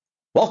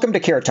Welcome to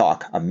Care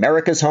Talk,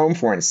 America's home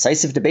for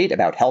incisive debate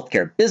about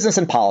healthcare business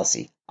and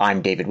policy.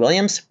 I'm David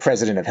Williams,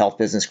 president of Health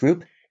Business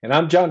Group. And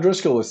I'm John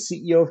Driscoll, the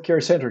CEO of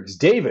CareCentrix.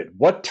 David,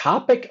 what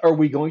topic are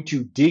we going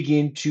to dig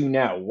into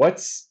now?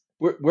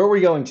 Where are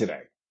we going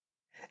today?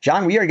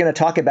 John, we are going to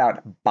talk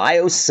about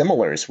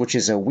biosimilars, which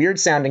is a weird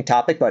sounding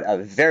topic, but a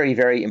very,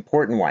 very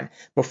important one.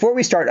 Before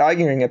we start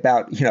arguing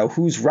about,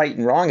 who's right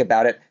and wrong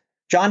about it,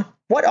 John,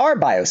 what are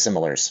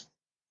biosimilars?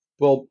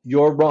 Well,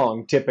 you're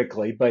wrong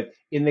typically, but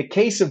in the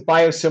case of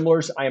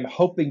biosimilars, I am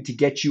hoping to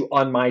get you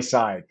on my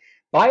side.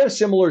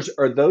 Biosimilars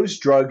are those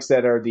drugs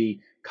that are the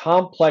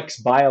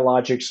complex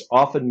biologics,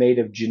 often made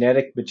of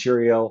genetic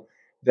material,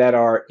 that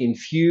are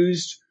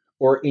infused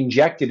or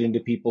injected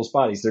into people's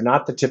bodies. They're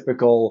not the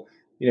typical,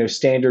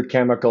 standard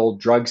chemical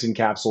drugs and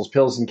capsules,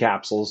 pills and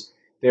capsules.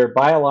 They're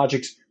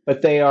biologics,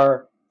 but they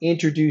are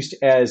introduced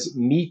as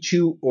me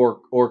too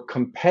or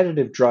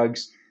competitive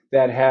drugs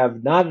that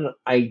have not an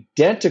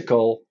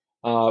identical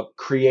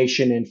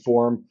creation and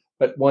form,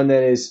 but one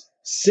that is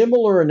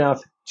similar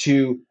enough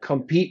to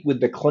compete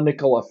with the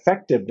clinical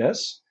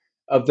effectiveness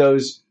of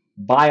those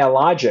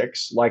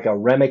biologics, like a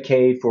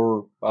Remicade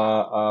for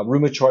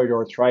rheumatoid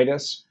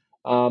arthritis,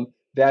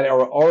 that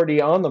are already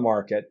on the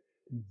market,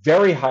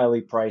 very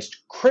highly priced,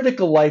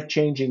 critical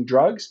life-changing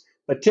drugs,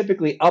 but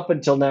typically up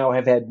until now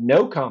have had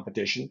no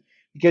competition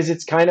because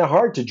it's kind of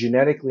hard to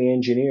genetically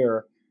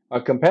engineer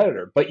a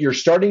competitor. But you're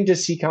starting to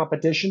see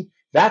competition.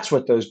 That's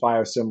what those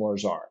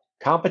biosimilars are.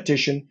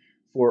 Competition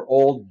for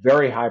old,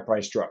 very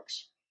high-priced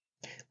drugs.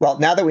 Well,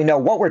 now that we know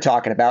what we're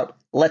talking about,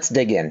 let's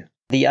dig in.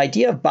 The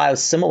idea of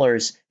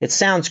biosimilars, it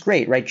sounds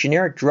great, right?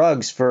 Generic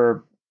drugs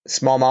for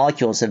small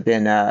molecules have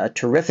been a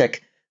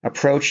terrific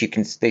approach.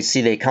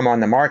 They come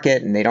on the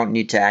market and they don't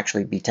need to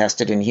actually be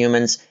tested in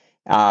humans.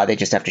 They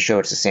just have to show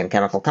it's the same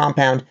chemical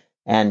compound,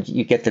 and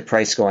you get the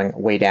price going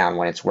way down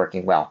when it's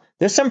working well.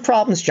 There's some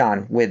problems,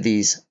 John, with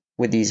these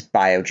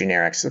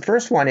biogenerics. The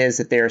first one is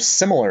that they're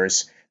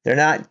similars. They're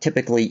not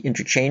typically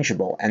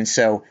interchangeable. And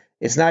so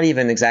it's not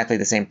even exactly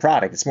the same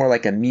product. It's more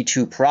like a Me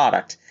Too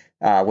product,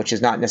 which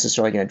is not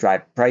necessarily going to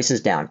drive prices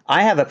down.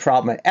 I have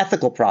an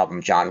ethical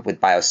problem, John,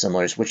 with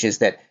biosimilars, which is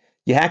that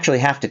you actually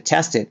have to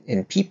test it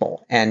in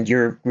people. And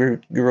you're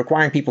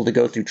requiring people to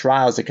go through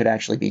trials that could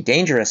actually be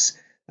dangerous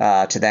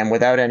to them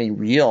without any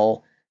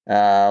real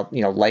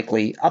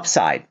likely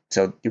upside.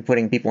 So you're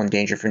putting people in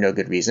danger for no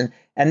good reason.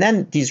 And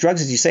then these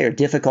drugs, as you say, are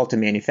difficult to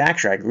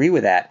manufacture. I agree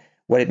with that.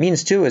 What it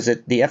means, too, is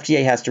that the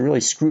FDA has to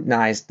really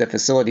scrutinize the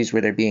facilities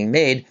where they're being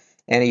made.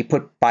 And you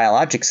put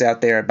biologics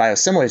out there,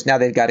 biosimilars, now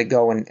they've got to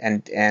go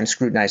and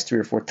scrutinize 3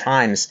 or 4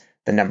 times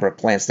the number of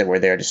plants that were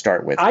there to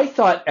start with. I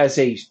thought as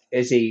a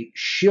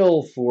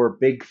shill for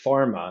big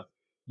pharma,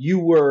 you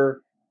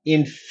were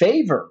in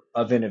favor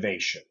of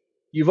innovation.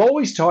 You've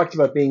always talked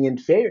about being in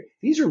favor.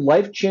 These are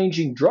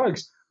life-changing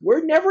drugs.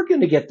 We're never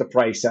going to get the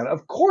price down.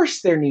 Of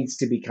course, there needs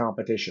to be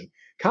competition.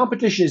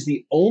 Competition is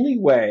the only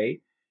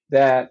way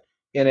that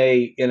in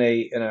a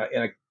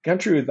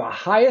country with the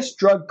highest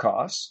drug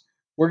costs,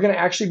 we're going to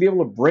actually be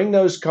able to bring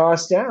those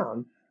costs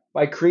down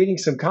by creating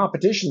some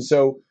competition.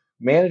 So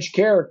managed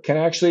care can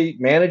actually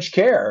manage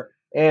care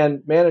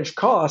and manage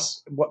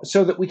costs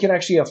so that we can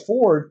actually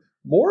afford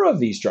more of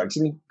these drugs.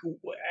 I mean,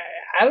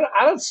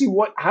 I don't see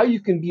how you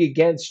can be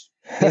against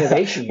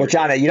innovation. Well,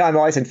 John, I'm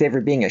always in favor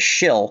of being a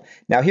shill.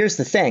 Now, here's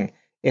the thing.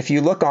 If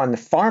you look on the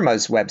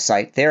pharma's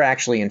website, they're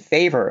actually in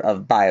favor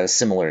of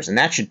biosimilars, and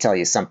that should tell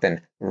you something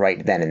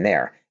right then and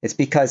there. It's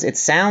because it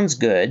sounds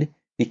good,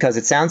 because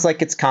it sounds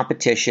like it's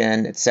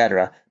competition, et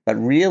cetera,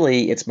 but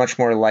really it's much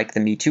more like the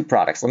Me Too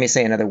products. Let me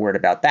say another word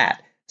about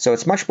that. So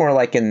it's much more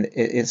like a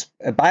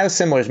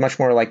biosimilar is much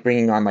more like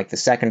bringing on like the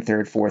second,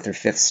 third, fourth, or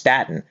fifth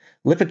statin.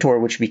 Lipitor,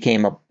 which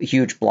became a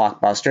huge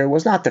blockbuster,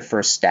 was not the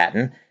first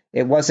statin.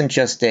 It wasn't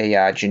just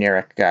a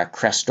generic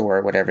Crestor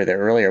or whatever the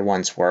earlier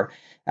ones were.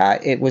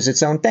 It was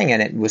its own thing,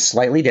 and it was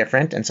slightly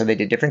different. And so they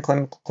did different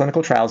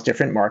clinical trials,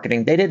 different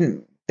marketing. They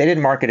didn't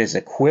market as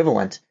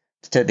equivalent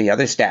to the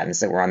other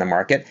statins that were on the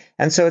market.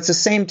 And so it's the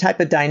same type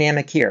of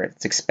dynamic here.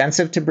 It's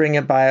expensive to bring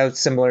a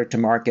biosimilar to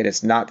market.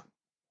 It's not.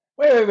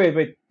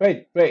 Wait.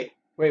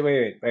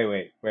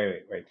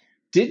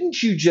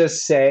 Didn't you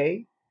just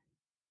say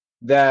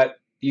that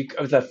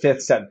the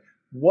fifth statin?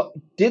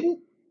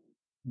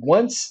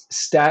 Once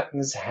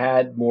statins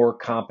had more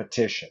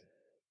competition,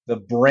 the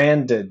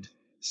branded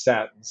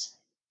statins,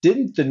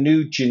 didn't the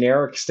new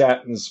generic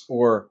statins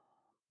or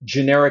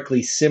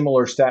generically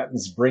similar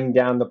statins bring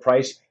down the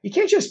price? You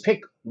can't just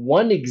pick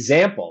one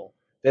example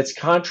that's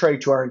contrary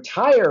to our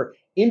entire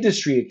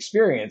industry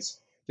experience,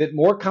 that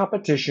more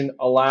competition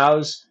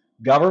allows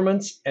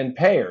governments and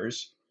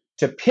payers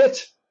to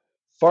pit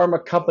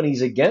pharma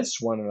companies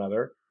against one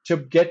another to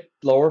get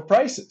lower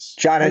prices.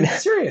 John,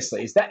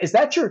 seriously, is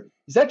that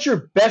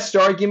your best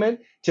argument,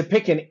 to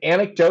pick an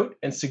anecdote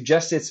and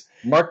suggest it's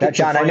market? Now,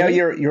 John, I know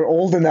you're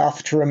old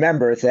enough to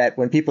remember that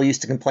when people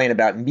used to complain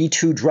about Me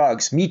Too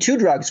drugs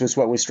was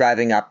what was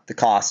driving up the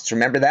costs.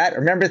 Remember that?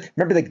 Remember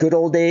the good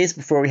old days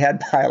before we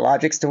had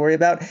biologics to worry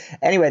about?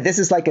 Anyway, this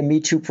is like a Me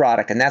Too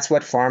product, and that's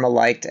what pharma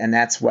liked, and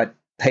that's what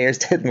payers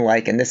didn't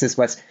like, and this is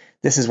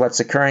what's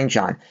occurring,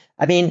 John.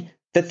 I mean,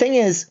 the thing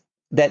is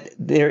that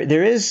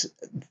there is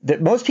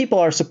that most people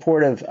are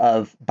supportive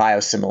of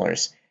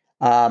biosimilars,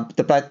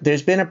 but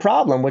there's been a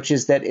problem, which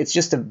is that it's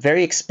just a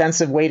very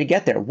expensive way to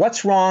get there.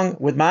 What's wrong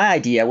with my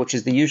idea, which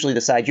is usually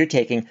the side you're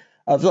taking,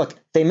 of look,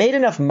 they made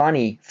enough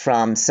money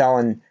from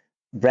selling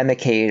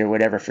Remicade or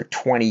whatever for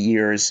 20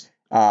 years,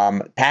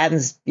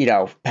 patents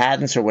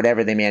or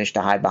whatever they managed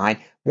to hide behind.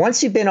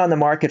 Once you've been on the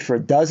market for a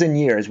dozen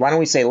years, why don't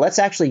we say, let's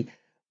actually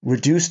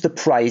reduce the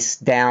price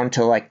down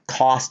to like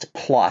cost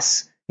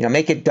plus,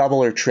 make it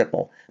double or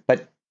triple.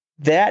 But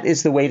that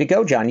is the way to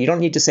go, John. You don't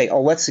need to say,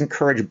 oh, let's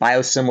encourage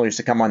biosimilars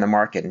to come on the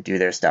market and do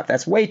their stuff.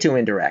 That's way too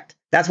indirect.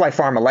 That's why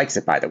pharma likes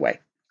it, by the way.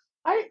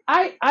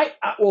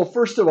 Well,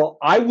 first of all,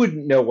 I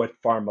wouldn't know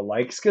what pharma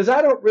likes because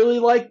I don't really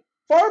like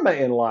pharma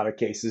in a lot of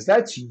cases.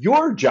 That's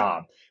your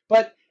job.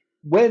 But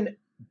when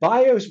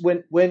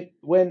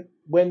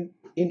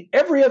in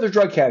every other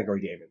drug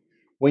category, David,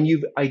 when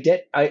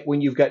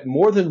you've got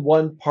more than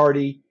one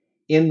party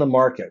in the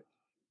market,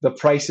 the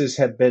prices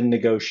have been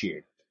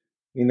negotiated.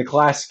 I mean, the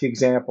classic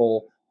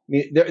example. I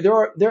mean,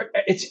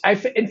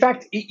 in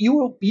fact, you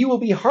will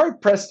be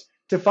hard pressed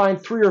to find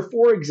 3 or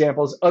 4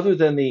 examples other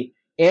than the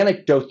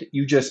anecdote that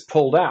you just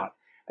pulled out.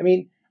 I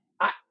mean,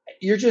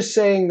 you're just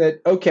saying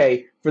that,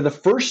 okay, for the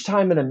first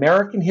time in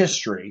American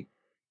history,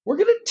 we're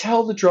going to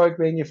tell the drug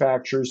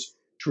manufacturers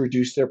to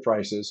reduce their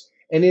prices,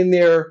 and with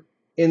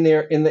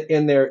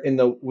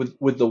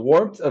the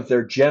warmth of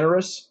their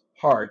generous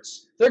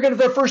hearts, they're going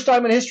to, for the first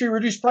time in history,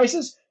 reduce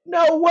prices?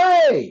 No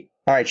way.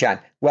 All right, John.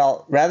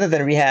 Well, rather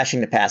than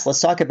rehashing the past,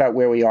 let's talk about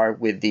where we are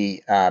with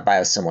the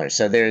biosimilars.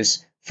 So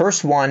there's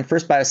first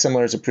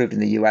biosimilars approved in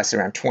the U.S.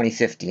 around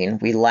 2015.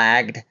 We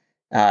lagged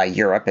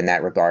Europe in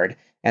that regard.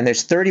 And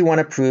there's 31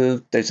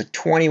 approved. There's a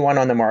 21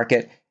 on the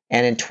market.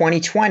 And in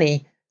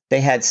 2020,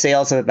 they had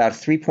sales of about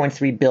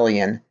 3.3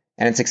 billion,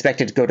 and it's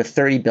expected to go to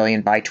 30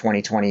 billion by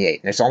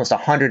 2028. There's almost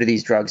 100 of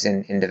these drugs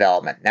in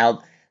development.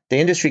 Now, the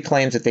industry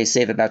claims that they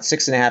save about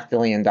 $6.5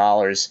 billion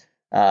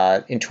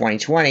in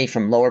 2020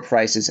 from lower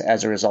prices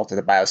as a result of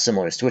the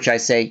biosimilars, to which I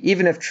say,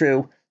 even if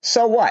true,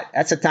 so what?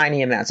 That's a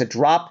tiny amount. It's a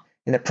drop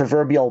in the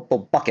proverbial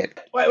bucket.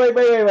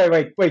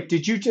 Wait.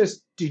 Did you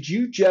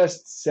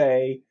just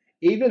say,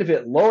 even if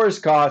it lowers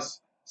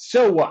costs,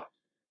 so what?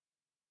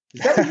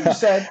 Is that what you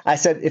said? I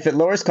said, if it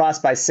lowers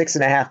costs by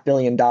 $6.5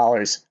 billion,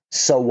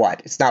 so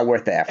what? It's not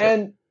worth the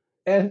effort.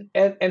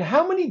 And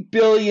how many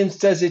billions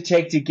does it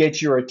take to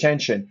get your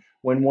attention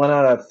when 1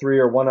 out of 3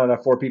 or 1 out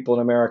of 4 people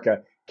in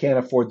America can't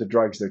afford the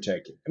drugs they're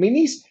taking? I mean,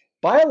 these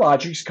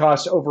biologics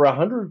cost over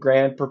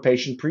 $100,000 per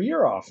patient per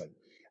year. Often,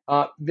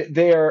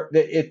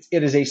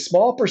 it is a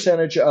small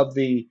percentage of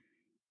the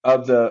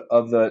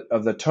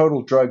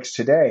total drugs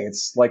today.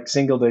 It's like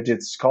single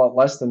digits, call it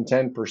less than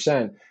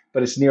 10%,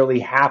 but it's nearly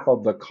half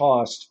of the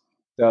cost,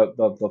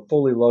 the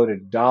fully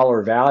loaded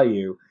dollar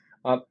value.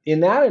 In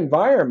that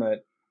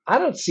environment, I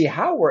don't see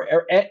how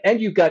and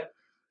you've got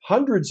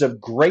hundreds of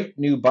great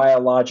new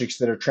biologics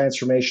that are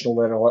transformational,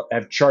 that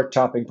have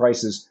chart-topping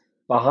prices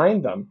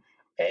behind them,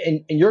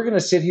 and you're going to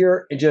sit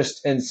here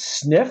and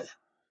sniff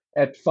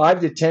at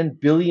 $5 to $10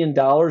 billion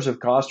of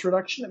cost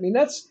reduction. I mean,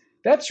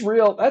 that's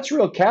real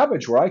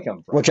cabbage where I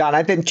come from. Well, John,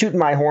 I've been tooting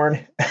my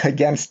horn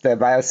against the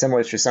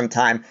biosimilars for some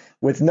time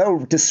with no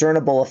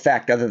discernible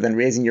effect other than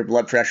raising your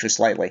blood pressure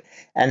slightly.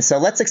 And so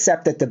let's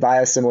accept that the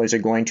biosimilars are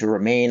going to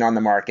remain on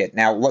the market.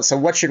 Now, so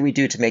what should we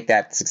do to make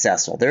that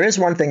successful? There is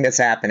one thing that's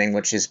happening,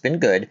 which has been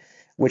good,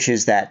 which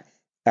is that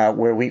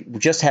where we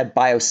just had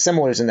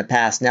biosimilars in the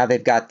past, now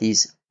they've got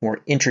these more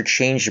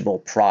interchangeable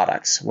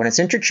products. When it's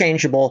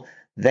interchangeable,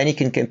 then you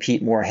can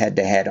compete more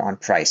head-to-head on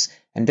price.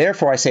 And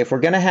therefore, I say, if we're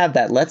going to have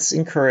that, let's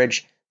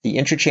encourage the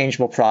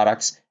interchangeable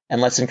products and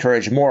let's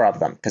encourage more of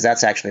them, because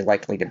that's actually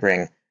likely to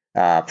bring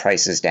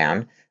prices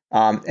down.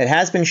 It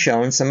has been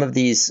shown some of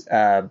these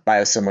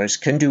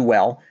biosimilars can do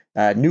well.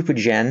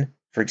 Neupogen,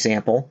 for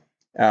example,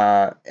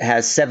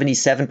 has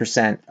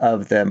 77%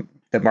 of the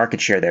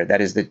market share there. That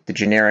is the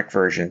generic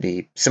version,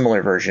 the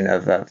similar version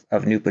of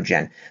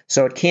Neupogen.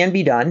 So it can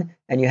be done,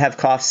 and you have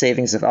cost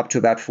savings of up to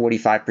about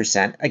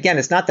 45%. Again,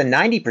 it's not the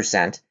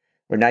 90%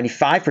 or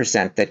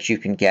 95% that you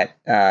can get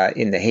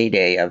in the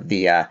heyday of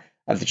the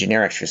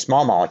generics for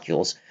small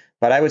molecules.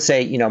 But I would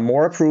say,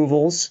 more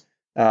approvals,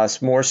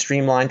 more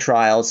streamlined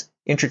trials,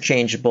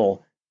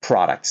 interchangeable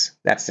products.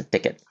 That's the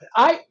ticket.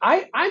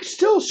 I'm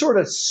still sort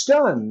of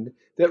stunned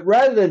that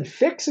rather than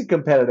fix a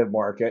competitive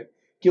market,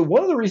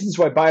 one of the reasons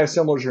why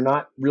biosimilars are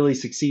not really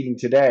succeeding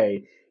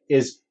today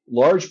is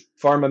large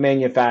pharma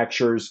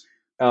manufacturers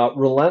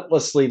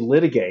relentlessly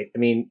litigate. I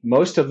mean,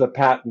 most of the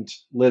patent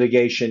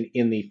litigation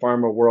in the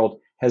pharma world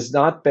has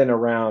not been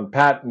around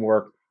patent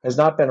work, has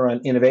not been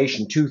around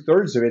innovation.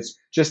 2/3 of it's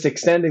just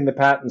extending the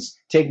patents,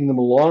 taking them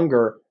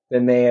longer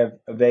than they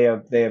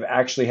have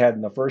actually had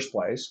in the first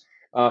place.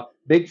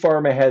 Big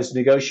pharma has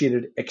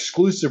negotiated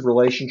exclusive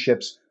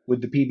relationships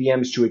with the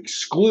PBMs to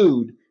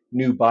exclude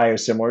new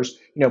biosimilars.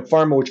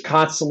 Pharma, which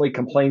constantly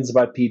complains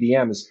about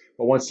PBMs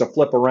but wants to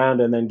flip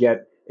around and then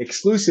get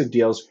exclusive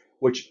deals,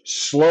 which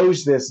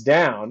slows this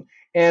down.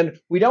 And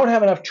we don't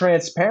have enough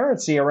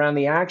transparency around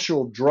the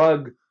actual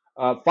drug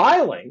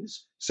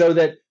filings so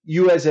that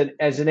you as an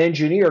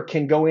engineer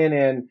can go in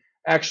and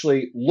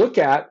actually look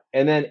at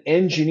and then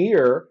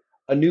engineer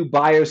a new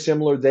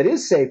biosimilar that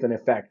is safe and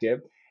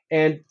effective.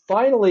 And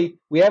finally,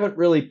 we haven't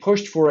really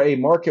pushed for a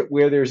market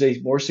where there's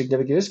a more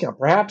significant discount.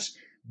 Perhaps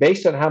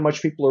based on how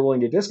much people are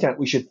willing to discount,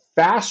 we should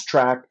fast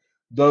track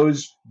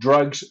those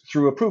drugs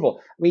through approval.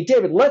 I mean,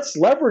 David, let's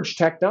leverage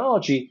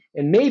technology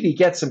and maybe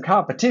get some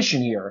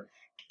competition here.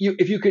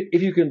 If you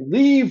can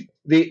leave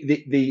the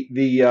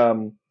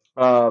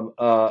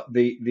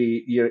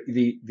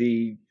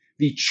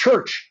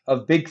church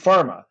of big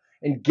pharma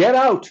and get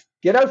out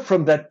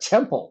from the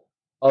temple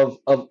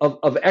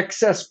of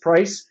excess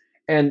price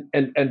and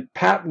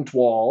patent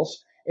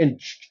walls and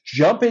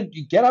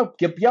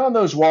get beyond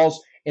those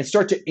walls and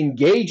start to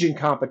engage in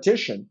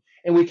competition,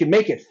 and we can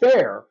make it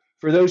fair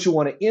for those who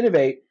want to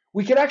innovate,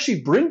 we can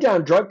actually bring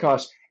down drug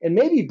costs and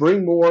maybe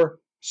bring more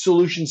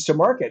solutions to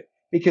market,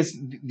 because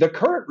the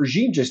current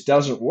regime just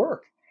doesn't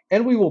work,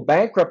 and we will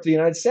bankrupt the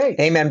United States.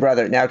 Amen,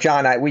 brother. Now,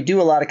 John, we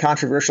do a lot of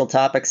controversial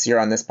topics here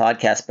on this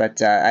podcast,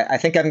 but I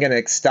think I'm going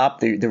to stop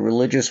the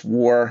religious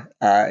war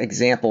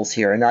examples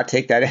here and not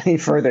take that any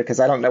further, because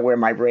I don't know where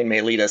my brain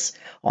may lead us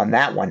on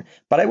that one.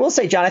 But I will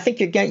say, John, I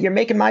think you're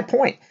making my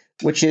point,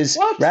 which is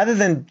rather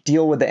than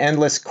deal with the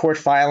endless court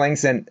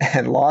filings and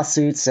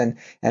lawsuits and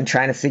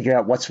trying to figure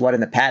out what's what in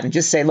the patent,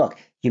 just say, look,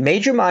 you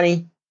made your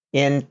money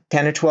in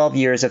 10 or 12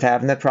 years of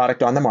having the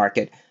product on the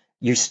market.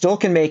 You still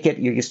can make it.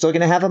 You're still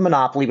going to have a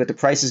monopoly, but the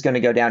price is going to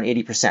go down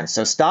 80%.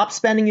 So stop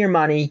spending your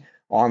money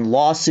on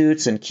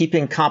lawsuits and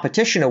keeping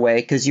competition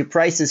away, because your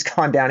price has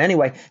gone down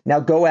anyway.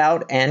 Now go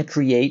out and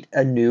create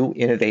a new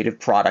innovative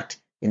product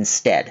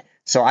instead.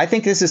 So I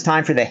think this is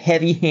time for the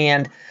heavy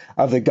hand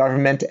of the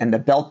government and the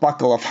belt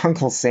buckle of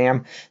Uncle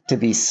Sam to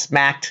be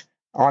smacked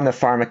on the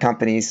pharma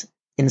companies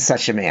in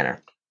such a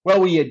manner.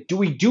 Well, we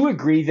do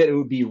agree that it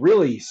would be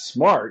really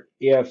smart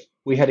if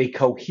we had a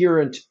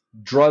coherent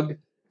drug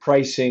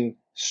pricing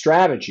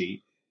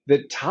strategy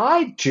that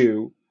tied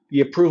to the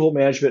approval,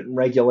 management, and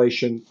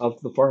regulation of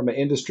the pharma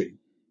industry,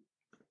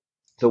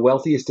 the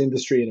wealthiest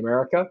industry in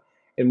America,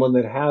 and one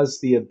that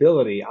has the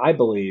ability, I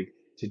believe,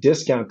 to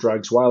discount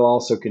drugs while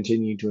also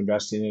continuing to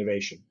invest in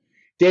innovation.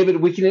 David,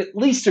 we can at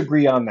least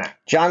agree on that.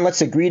 John,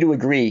 let's agree to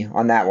agree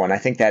on that one. I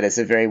think that is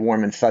a very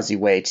warm and fuzzy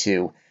way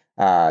to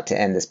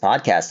end this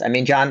podcast. I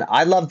mean, John,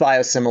 I love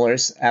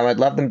biosimilars. I would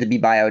love them to be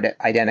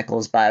bioidentical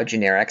as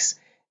biogenerics.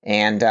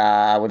 And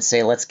I would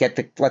say let's get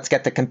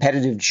the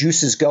competitive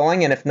juices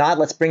going. And if not,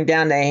 let's bring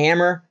down the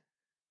hammer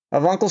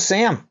of Uncle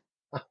Sam.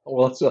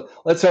 Well,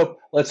 let's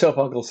hope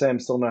Uncle Sam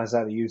still knows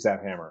how to use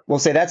that hammer. We'll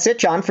say that's it,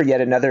 John, for yet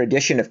another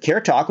edition of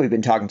Care Talk. We've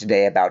been talking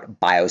today about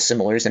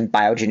biosimilars and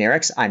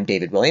biogenerics. I'm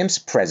David Williams,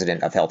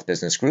 president of Health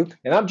Business Group.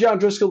 And I'm John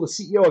Driscoll, the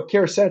CEO of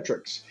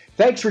CareCentrix.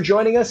 Thanks for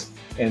joining us,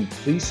 and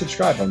please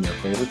subscribe on your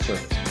favorite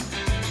service.